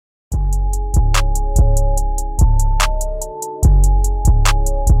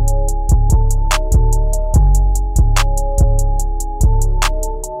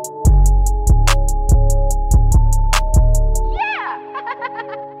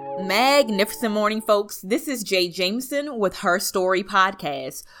Magnificent morning, folks. This is Jay Jameson with Her Story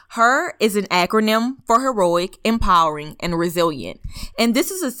Podcast. Her is an acronym for heroic, empowering, and resilient. And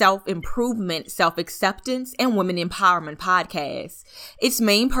this is a self-improvement, self-acceptance, and women empowerment podcast. Its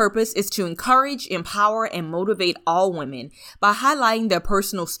main purpose is to encourage, empower, and motivate all women by highlighting their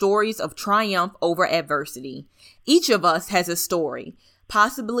personal stories of triumph over adversity. Each of us has a story.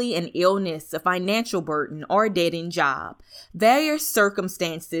 Possibly an illness, a financial burden, or a dead-end job. Various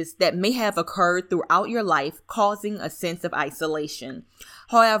circumstances that may have occurred throughout your life causing a sense of isolation.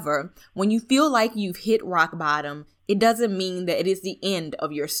 However, when you feel like you've hit rock bottom, it doesn't mean that it is the end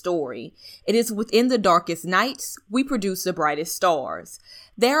of your story. It is within the darkest nights, we produce the brightest stars.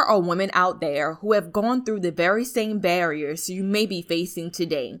 There are women out there who have gone through the very same barriers you may be facing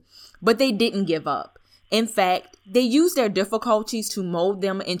today, but they didn't give up. In fact, they use their difficulties to mold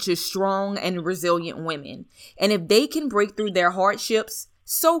them into strong and resilient women. And if they can break through their hardships,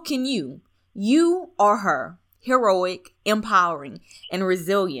 so can you. You are her, heroic, empowering, and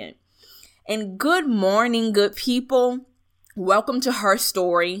resilient. And good morning, good people. Welcome to Her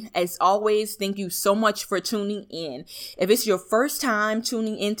Story. As always, thank you so much for tuning in. If it's your first time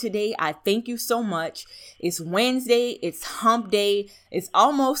tuning in today, I thank you so much. It's Wednesday, it's hump day, it's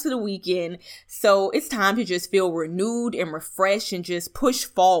almost the weekend, so it's time to just feel renewed and refreshed and just push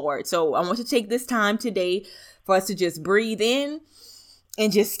forward. So I want to take this time today for us to just breathe in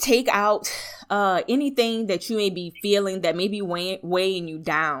and just take out anything that you may be feeling that may be weighing you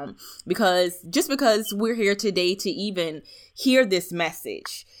down. Because we're here today to even hear this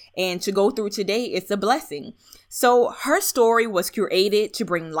message and to go through today, it's a blessing. So Her Story was curated to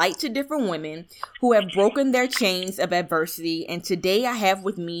bring light to different women who have broken their chains of adversity. And today I have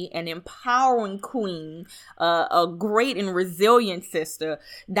with me an empowering queen, a great and resilient sister,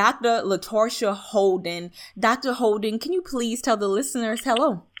 Dr. LaTorsha Holden. Dr. Holden, can you please tell the listeners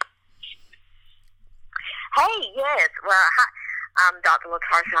hello? Hey, yes. Well, hi. I'm Dr.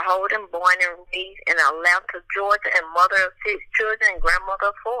 LaTorsha Holden, born and raised in Atlanta, Georgia, and mother of 6 children and grandmother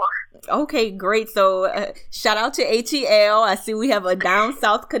of 4. Okay, great. So shout out to ATL. I see we have a down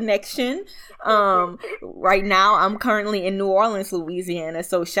south connection. Right now, I'm currently in New Orleans, Louisiana.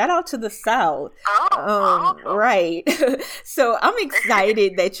 So shout out to the South. Awesome. Right. So I'm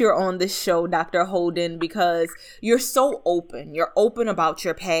excited that you're on the show, Dr. Holden, because you're so open. You're open about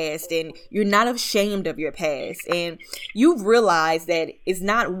your past and you're not ashamed of your past. And you've realized that it's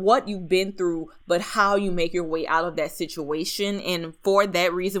not what you've been through, but how you make your way out of that situation. And for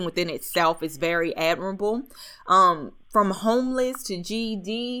that reason within itself is very admirable. From homeless to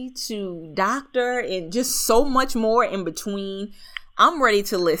GED to doctor and just so much more in between. I'm ready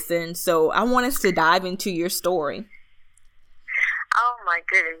to listen. So I want us to dive into your story. Oh my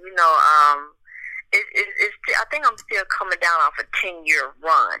goodness. I think I'm still coming down off a 10-year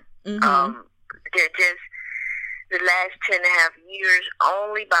run. Mm-hmm. Just the last 10 and a half years,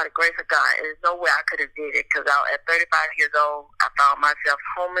 only by the grace of God. There's no way I could have did it because at 35 years old, I found myself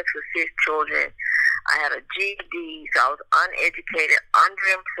homeless with 6 children. I had a GED, so I was uneducated,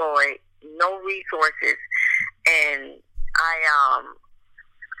 underemployed, no resources, and I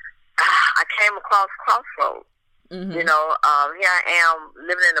came across Crossroads. Mm-hmm. Here I am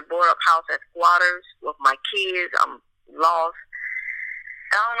living in a board-up house as squatters with my kids. I'm lost.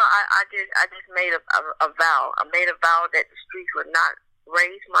 I don't know. I just made a vow. I made a vow that the streets would not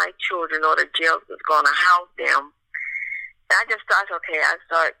raise my children or the jails was going to house them. And I just thought, okay, I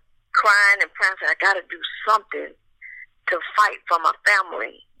started crying and praying. I got to do something to fight for my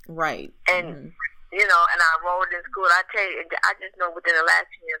family. Right. And, and I enrolled in school. I tell you, I just know within the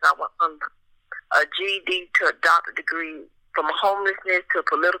last 10 years, I went from a GED to a doctorate degree, from homelessness to a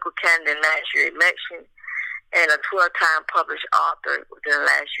political candidate in last year's election, and a 12-time published author within the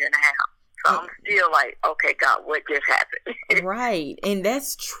last year and a half. So I'm still like, okay, God, what just happened? Right. And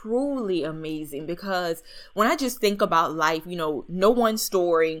that's truly amazing because when I just think about life, no one's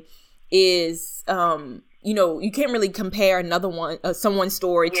story is, you can't really compare someone's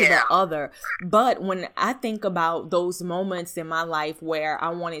story to the other. But when I think about those moments in my life where I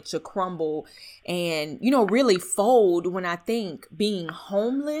wanted to crumble and, really fold, when I think being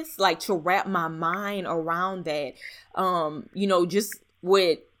homeless, like to wrap my mind around that, just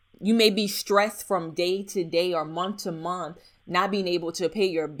with, you may be stressed from day to day or month to month, not being able to pay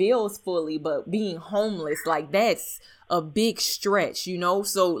your bills fully, but being homeless, like that's a big stretch,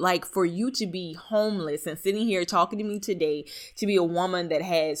 So like for you to be homeless and sitting here talking to me today, to be a woman that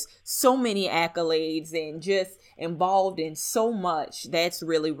has so many accolades and just involved in so much, that's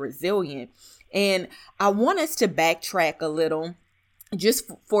really resilient. And I want us to backtrack a little just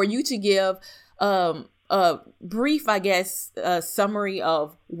for you to give a a brief, I guess, summary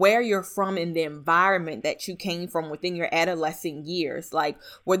of where you're from and the environment that you came from within your adolescent years. Like,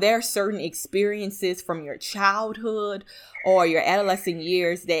 were there certain experiences from your childhood or your adolescent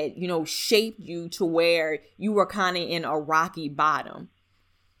years that, you know, shaped you to where you were kind of in a rocky bottom?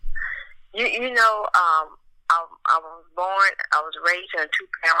 I was raised in a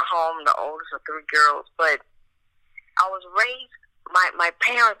 2-parent home, the oldest of 3 girls, but I was raised, my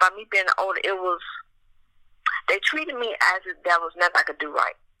parents, by me being older, they treated me as if that was nothing I could do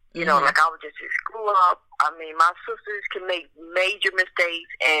right. You know, like I would just screw up. I mean, my sisters can make major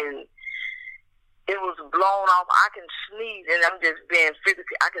mistakes and it was blown off. I can sneeze and I'm just being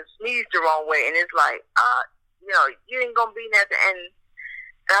figurative. I can sneeze the wrong way and it's like, you ain't gonna be nothing. And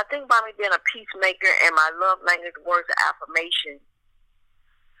I think by me being a peacemaker and my love language, words of affirmation,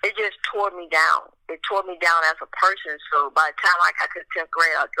 it just tore me down. It tore me down as a person. So by the time I got to the 10th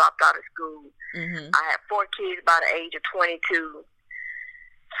grade, I dropped out of school. I had 4 kids by the age of 22.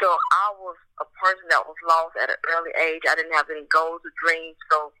 So I was a person that was lost at an early age. I didn't have any goals or dreams.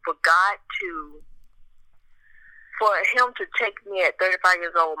 So for him to take me at 35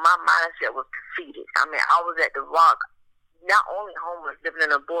 years old, my mindset was defeated. I mean, I was at the rock, not only homeless, living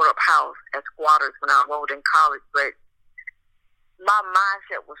in a board-up house as squatters when I enrolled in college, but my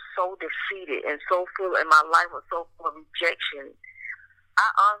mindset was so defeated and so full, and my life was so full of rejection. I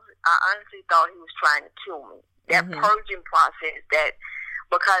honestly thought he was trying to kill me. That purging process,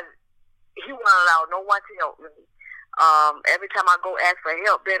 because he wouldn't allow no one to help me. Every time I go ask for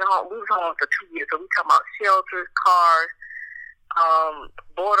help, we was home for 2 years, so we talking about shelters, cars,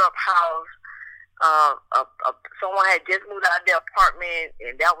 board-up house. Someone had just moved out of their apartment,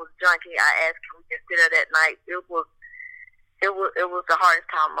 and that was junky. I asked, can we just sit there that night? It was the hardest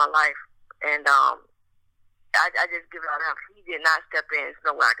time of my life, and I just give it all him. He did not step in. There's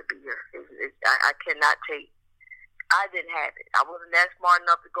no way I could be here. I cannot take. I didn't have it. I wasn't that smart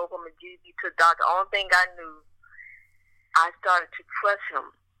enough to go from a GED to a doctor. The only thing I knew, I started to trust him.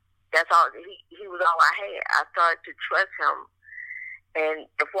 That's all. He was all I had. I started to trust him, and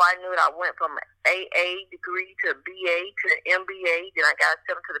before I knew it, I went from an AA degree to a BA to an MBA. Then I got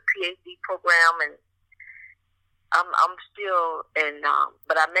accepted to the PhD program, and I'm still in,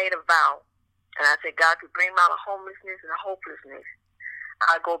 but I made a vow, and I said, God, if you bring me out of homelessness and hopelessness,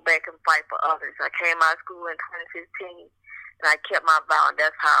 I'll go back and fight for others. I came out of school in 2015, and I kept my vow, and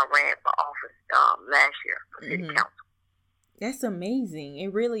that's how I ran for office last year for city council. That's amazing.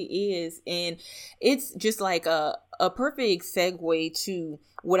 It really is. And it's just like a perfect segue to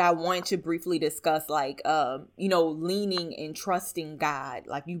what I wanted to briefly discuss, like, leaning and trusting God.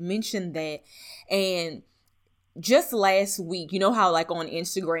 Like you mentioned that. And just last week, you know how like on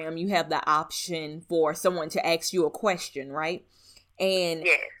Instagram, you have the option for someone to ask you a question, right? And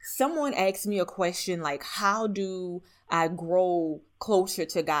someone asked me a question like, how do I grow closer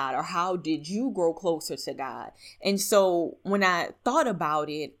to God? Or how did you grow closer to God? And so when I thought about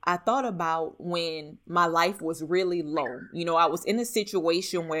it, I thought about when my life was really low. You know, I was in a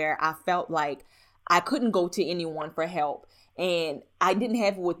situation where I felt like I couldn't go to anyone for help. And I didn't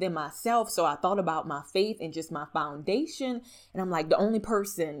have it within myself. So I thought about my faith and just my foundation. And I'm like, the only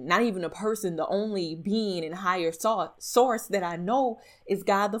person, not even a person, the only being and higher source that I know is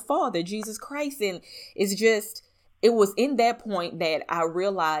God the Father, Jesus Christ. And it's just, it was in that point that I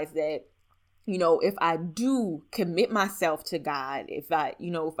realized that, you know, if I do commit myself to God, if I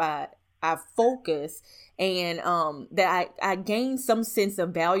focus and that I gain some sense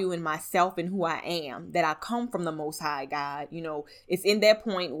of value in myself and who I am, that I come from the Most High God. You know, it's in that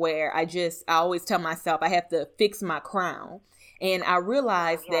point where I always tell myself I have to fix my crown. And I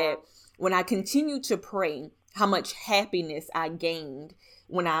realized that when I continue to pray, how much happiness I gained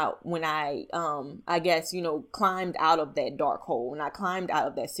when I guess, you know, climbed out of that dark hole, when I climbed out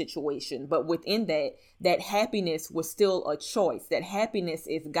of that situation. But within that happiness was still a choice. That happiness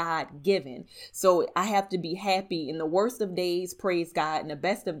is God given. So I have to be happy in the worst of days, praise God, in the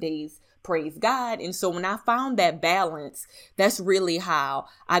best of days, praise God. And so when I found that balance, that's really how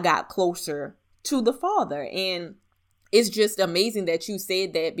I got closer to the Father. And it's just amazing that you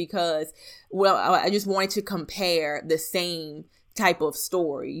said that because, well, I just wanted to compare the same type of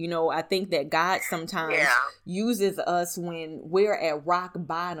story. You know, I think that God sometimes uses us when we're at rock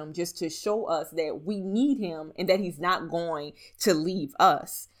bottom just to show us that we need him and that he's not going to leave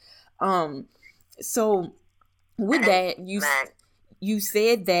us. So with that, you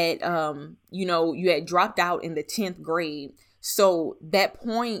said that, you know, you had dropped out in the 10th grade. So that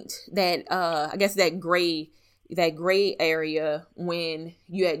point that, I guess that grade, that gray area when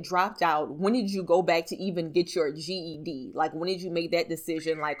you had dropped out, when did you go back to even get your GED? Like, when did you make that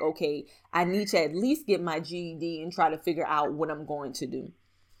decision? Like, okay, I need to at least get my GED and try to figure out what I'm going to do.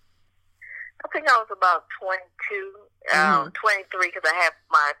 I think I was about 22, 23, because I had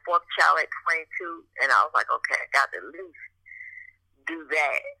my fourth child at 22, and I was like, okay, I got to at least do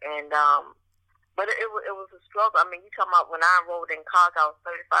that. And but it was a struggle. I mean, you talking about when I enrolled in college, I was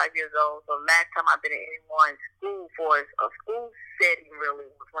 35 years old. So last time I've been in anyone's school for a school setting really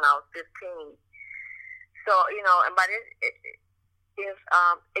was when I was 15. So and by this,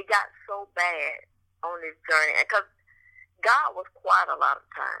 it got so bad on this journey, because God was quiet a lot of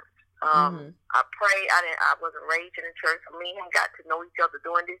times. I prayed. I wasn't raised in the church. Me and him got to know each other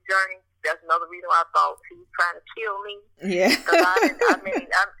during this journey. That's another reason why I thought he was trying to kill me. Yeah. Because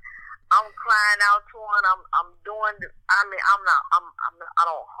I'm crying out to him. I'm doing. I'm not. I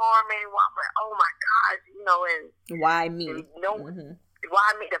don't harm anyone. I'm like, oh my gosh, and why me? Why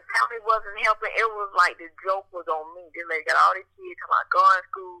me? The family wasn't helping. It was like the joke was on me. This lady got all these kids talking about going to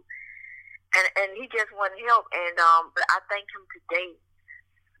school, and he just wouldn't help. And but I thank him today,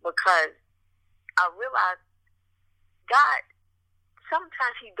 because I realized God,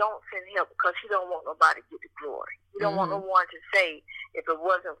 sometimes he don't send help because he don't want nobody to get the glory. He don't want no one to say, if it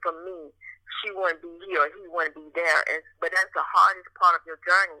wasn't for me, she wouldn't be here or he wouldn't be there. But that's the hardest part of your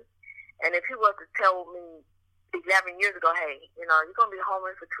journey. And if he was to tell me 11 years ago, hey, you're going to be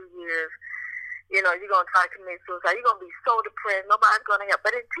homeless for 2 years, you're going to try to commit suicide, you're going to be so depressed, nobody's going to help.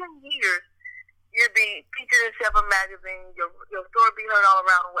 But in 10 years, you'll be featured in several magazines. Your story be heard all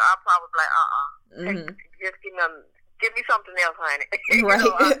around the world. I'll probably be like, just give me something else, honey. Right.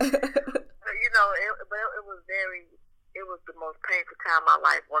 It was the most painful time of my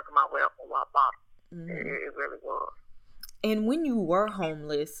life, working my way up from my bottom. It really was. And when you were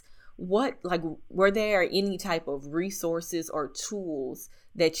homeless, were there any type of resources or tools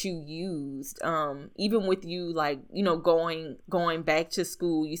that you used, even with you, going back to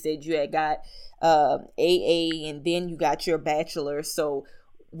school? You said you had got AA and then you got your bachelor. So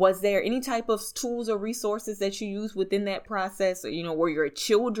was there any type of tools or resources that you used within that process? Or, were your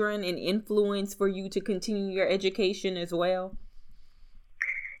children an influence for you to continue your education as well?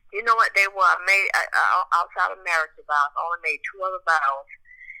 You know what they were? I made, outside of marriage vows, I only made 2 other vows.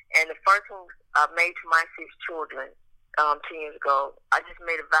 And the first one I made to my 6 children 10 years ago. I just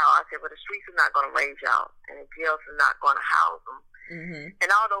made a vow. I said, well, the streets are not going to raise y'all, and the jails are not going to house them.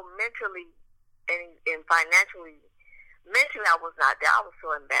 And although mentally and financially, I was not there. I was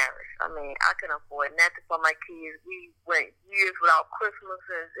so embarrassed. I mean, I couldn't afford nothing for my kids. We went years without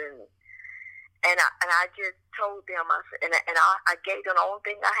Christmases, and I just told them, I gave them the only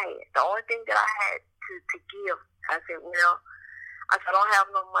thing I had. The only thing that I had to give. I said, well, I don't have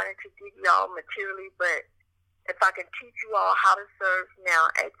no money to give y'all materially, but if I can teach you all how to serve now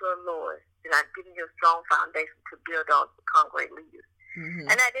at your Lord, then I'm giving you a strong foundation to build on to become great leaders.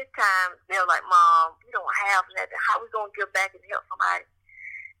 And at this time, they were like, Mom, we don't have nothing. How we going to give back and help somebody?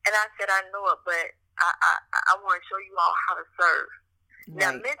 And I said, I know it, but I want to show you all how to serve. Right.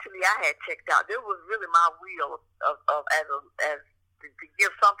 Now, mentally, I had checked out. This was really my will as to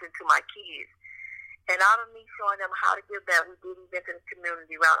give something to my kids. And out of me showing them how to give back, we did events in the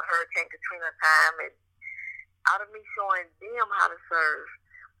community around Hurricane Katrina time, and out of me showing them how to serve,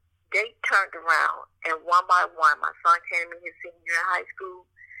 they turned around, and one by one, my son came in his senior year in high school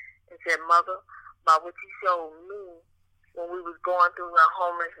and said, Mother, by what you showed me when we was going through our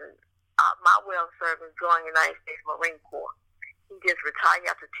homeless and my way of serving, joining the United States Marine Corps. He just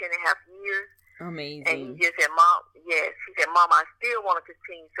retired after 10 and a half years. Amazing. And he just said, Mom, yes. He said, Mom, I still want to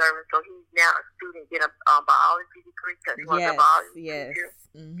continue serving. So he's now a student getting a biology degree because he wants a biology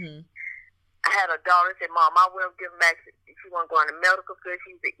degree. I had a daughter that said, Mom, I will give back. She want to go into medical field.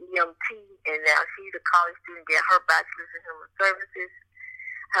 She's an EMT, and now she's a college student getting her bachelor's in human services.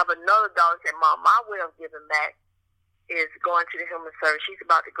 I have another daughter that said, Mom, my way of giving back is going to the human service. She's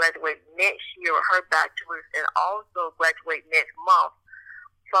about to graduate next year with her bachelor's and also graduate next month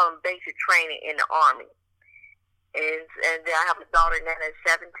from basic training in the Army. And then I have a daughter now that's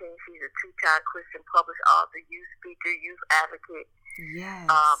 17. She's a 2-time Christian published author, youth speaker, youth advocate. Yes.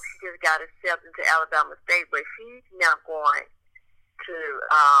 She just got accepted to Alabama State, but she's now going to,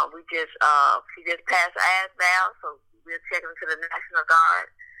 she just passed the ASVAB, so we're checking into the National Guard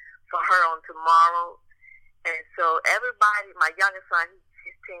for her on tomorrow. And so everybody, my youngest son,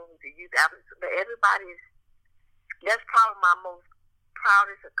 he's 15, he's a youth advocate, but that's probably my most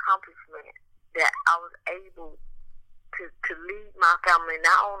proudest accomplishment, that I was able to lead my family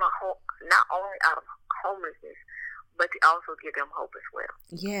not only out of homelessness, but to also give them hope as well.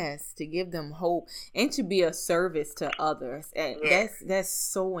 Yes, to give them hope and to be a service to others. And that's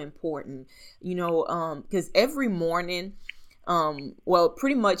so important, because every morning,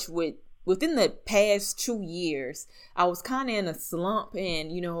 pretty much within the past 2 years, I was kind of in a slump,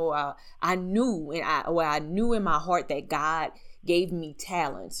 and I knew in my heart that God gave me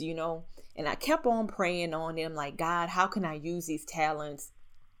talents, and I kept on praying on them, like, God, how can I use these talents?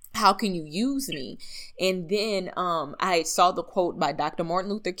 How can you use me? And then I saw the quote by Dr. Martin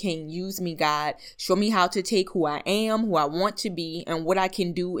Luther King, use me, God, show me how to take who I am, who I want to be, and what I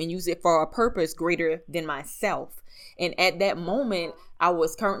can do, and use it for a purpose greater than myself. And at that moment, I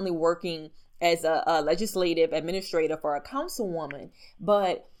was currently working as a legislative administrator for a councilwoman,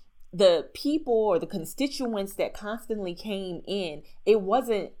 but the people or the constituents that constantly came in, it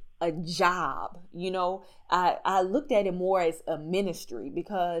wasn't a job, I looked at it more as a ministry,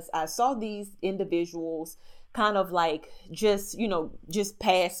 because I saw these individuals kind of like just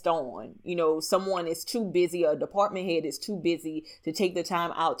passed on. Someone is too busy, a department head is too busy to take the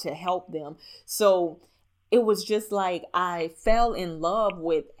time out to help them. So it was just like I fell in love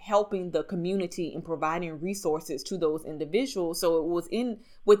with helping the community and providing resources to those individuals. So it was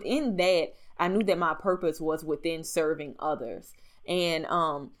within that, I knew that my purpose was within serving others. And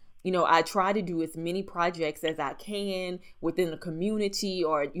I try to do as many projects as I can within the community,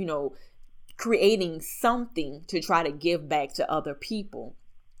 or, creating something to try to give back to other people.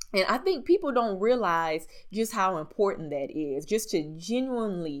 And I think people don't realize just how important that is, just to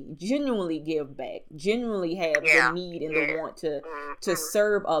genuinely give back, genuinely have the need and the want to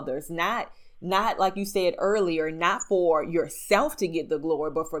serve others, not like you said earlier, not for yourself to get the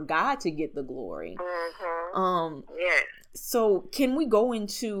glory, but for God to get the glory. So can we go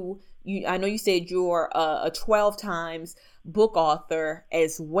into, I know you said you're a 12 times book author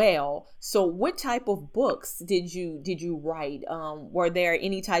as well. So what type of books did you write? Were there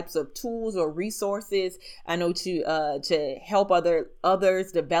any types of tools or resources, I know, to help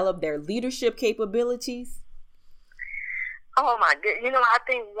others develop their leadership capabilities? Oh my goodness. I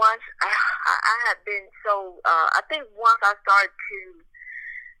think once I have been so, I think once I started to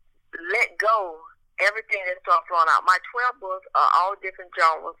let go, everything that started flowing out. My 12 books are all different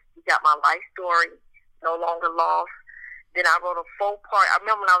genres. You got my life story, No Longer Lost. Then I wrote a 4-part. I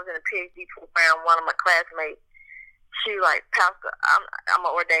remember when I was in a PhD program, one of my classmates, she was like, Pastor, I'm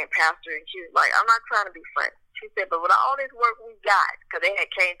an ordained pastor, and she was like, I'm not trying to be funny. She said, but with all this work we got, because they had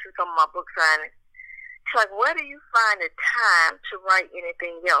came to some of my book signings, she's like, where do you find the time to write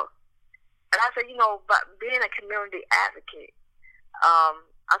anything else? And I said, by being a community advocate,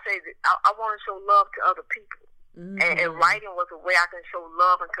 I say that I want to show love to other people. Mm-hmm. And writing was a way I can show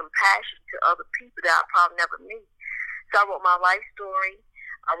love and compassion to other people that I probably never meet. So I wrote my life story.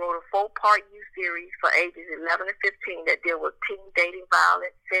 I wrote a 4-part youth series for ages 11 and 15 that deal with teen dating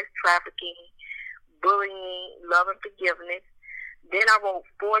violence, sex trafficking, bullying, love and forgiveness. Then I wrote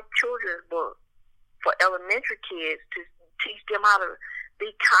 4 children's books for elementary kids to teach them how to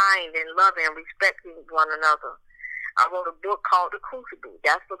be kind and loving and respecting one another. I wrote a book called The Crucible.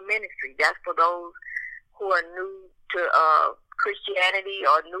 That's for ministry. That's for those who are new to Christianity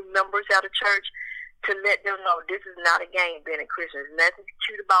or new members out of church, to let them know this is not a game being a Christian. There's nothing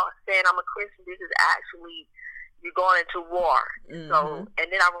cute about saying I'm a Christian. This is actually, you're going into war. Mm-hmm. So, and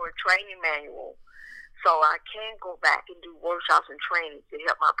then I wrote a training manual. So I can go back and do workshops and trainings to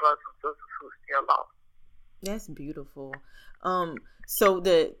help my brothers and sisters who are still lost. That's beautiful. So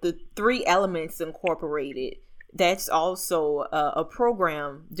the 3 Elements Incorporated, that's also a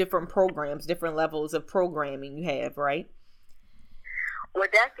program, different programs, different levels of programming you have, right? Well,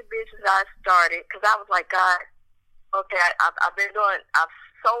 that's the business I started, because I was like, God, okay, I've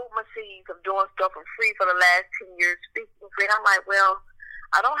sowed my seeds of doing stuff for free for the last 10 years, speaking free. And I'm like, well,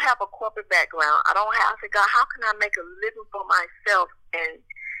 I don't have a corporate background. I said, God, how can I make a living for myself and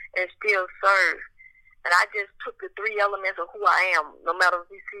still serve? And I just took the 3 elements of who I am. No matter if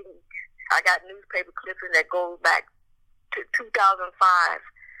you see, I got newspaper clipping that goes back to 2005,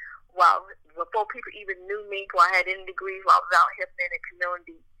 before people even knew me, before I had any degrees, while I was out helping in the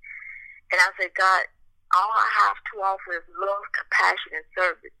community. And I said, God, all I have to offer is love, compassion, and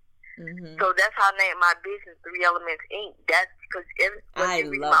service. Mm-hmm. So that's how I named my business 3 Elements Inc. That's because when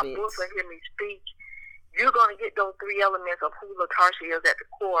you read my book and hear me speak, you're going to get those 3 elements of who LaTarsha is at the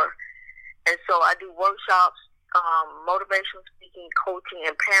core. And so I do workshops, motivational speaking, coaching,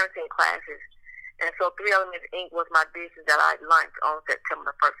 and parenting classes. And so 3 Elements Inc. was my business that I launched on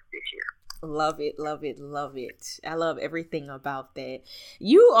September 1st of this year. Love it, love it, love it. I love everything about that.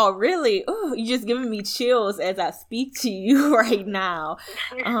 You are really, you're just giving me chills as I speak to you right now.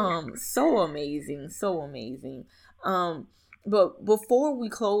 So amazing, so amazing. But before we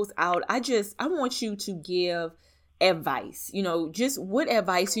close out, I want you to give advice. Just what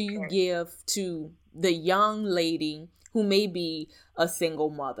advice do you give to the young lady who may be a single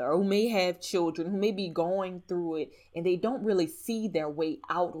mother, or who may have children, who may be going through it, and they don't really see their way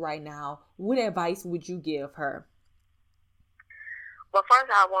out right now? What advice would you give her? Well,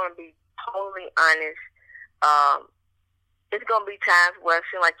 first, I want to be totally honest. It's going to be times where I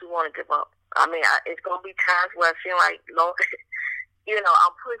feel like you want to give up. It's going to be times where I feel like, Lord,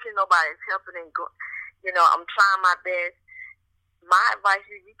 I'm pushing, nobody's helping, and I'm trying my best. My advice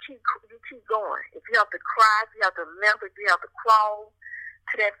is you keep going. If you have to cry, if you have to limp, if you have to crawl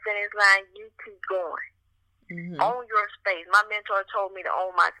to that finish line, you keep going. Mm-hmm. Own your space. My mentor told me to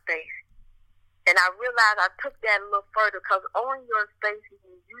own my space. And I realized I took that a little further, because owning your space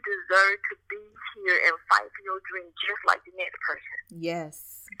means you deserve to be here and fight for your dream just like the next person.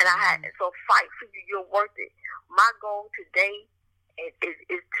 Yes. And so fight for you. You're worth it. My goal today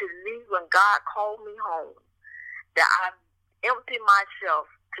is to leave when God called me home, that I empty myself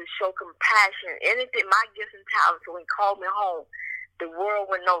to show compassion, anything, my gifts and talents. So when he called me home, the world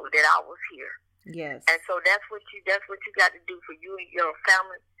would know that I was here. Yes. And so that's what you got to do for you and your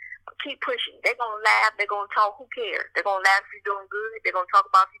family. Keep pushing. They're gonna laugh. They're gonna talk. Who cares? They're gonna laugh if you're doing good. They're gonna talk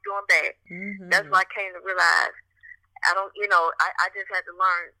about if you're doing bad. Mm-hmm. That's what I came to realize. I just had to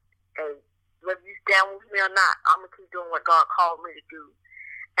learn, hey, whether you stand with me or not, I'm gonna keep doing what God called me to do.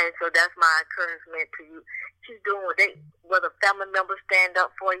 And so that's my encouragement to you. Keep doing whether family members stand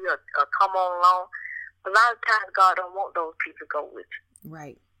up for you or come on along. A lot of times God don't want those people to go with you.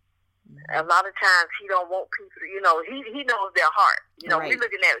 Right. A lot of times he don't want people to, he knows their heart. Right. We're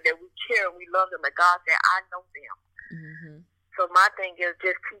looking at that we care and we love them, and God said, I know them. Mm-hmm. So my thing is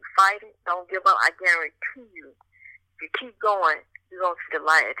just keep fighting. Don't give up. I guarantee you, if you keep going, you're going to see the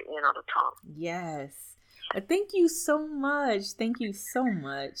light at the end of the tunnel. Yes. Thank you so much. Thank you so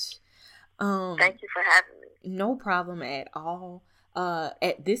much. Thank you for having me. No problem at all.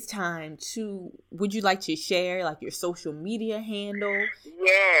 At this time, too, would you like to share like your social media handle?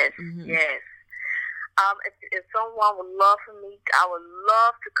 Yes, mm-hmm. Yes. If someone would love for me, I would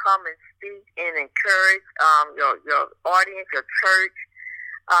love to come and speak and encourage your audience, your church.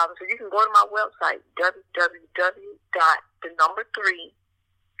 So you can go to my website,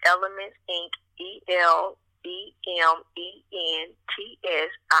 www.3elementsinc,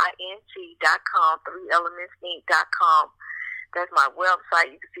 ELEMENTSINC.com, 3elementsinc.com. That's my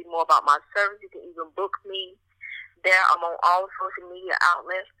website. You can see more about my service. You can even book me there. I'm on all social media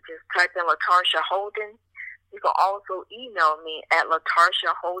outlets. Just type in LaTarsha Holden. You can also email me at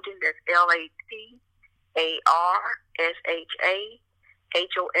LaTarsha Holden. That's LaTarshaHolden,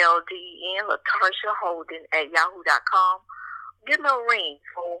 LaTarsha Holden at yahoo.com. Give me a ring,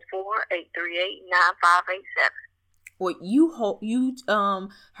 448-338-9587. Well, you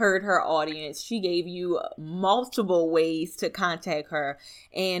heard her audience. She gave you multiple ways to contact her.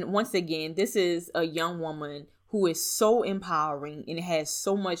 And once again, this is a young woman who is so empowering and has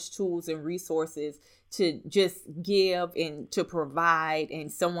so much tools and resources to just give and to provide.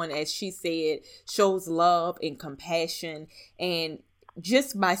 And someone, as she said, shows love and compassion. And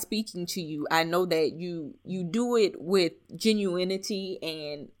just by speaking to you, I know that you do it with genuinity,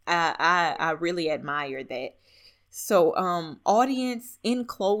 and I really admire that. So, audience, in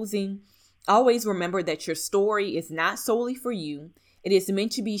closing, always remember that your story is not solely for you. It is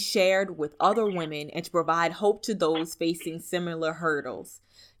meant to be shared with other women and to provide hope to those facing similar hurdles.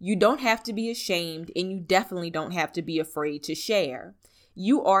 You don't have to be ashamed, and you definitely don't have to be afraid to share.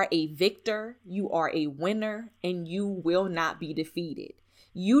 You are a victor, you are a winner, and you will not be defeated.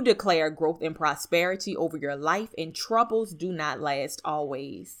 You declare growth and prosperity over your life, and troubles do not last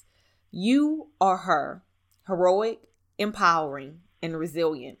always. You are her. Heroic, empowering, and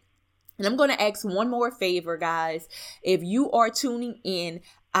resilient. And I'm going to ask one more favor, guys. If you are tuning in,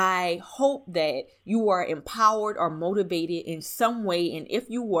 I hope that you are empowered or motivated in some way. And if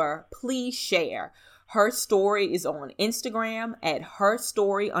you were, please share. Her story is on Instagram at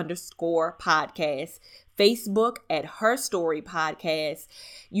herstory_podcast, Facebook at Her Story Podcast.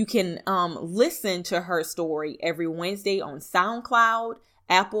 You can listen to her story every Wednesday on SoundCloud,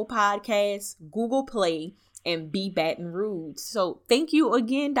 Apple Podcasts, Google Play, and Be Baton Rouge. So thank you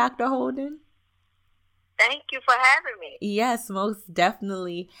again, Dr. Holden. Thank you for having me. Yes, most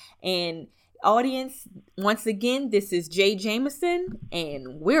definitely. And audience, once again, this is Jay Jameson,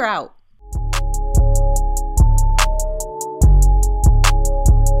 and we're out.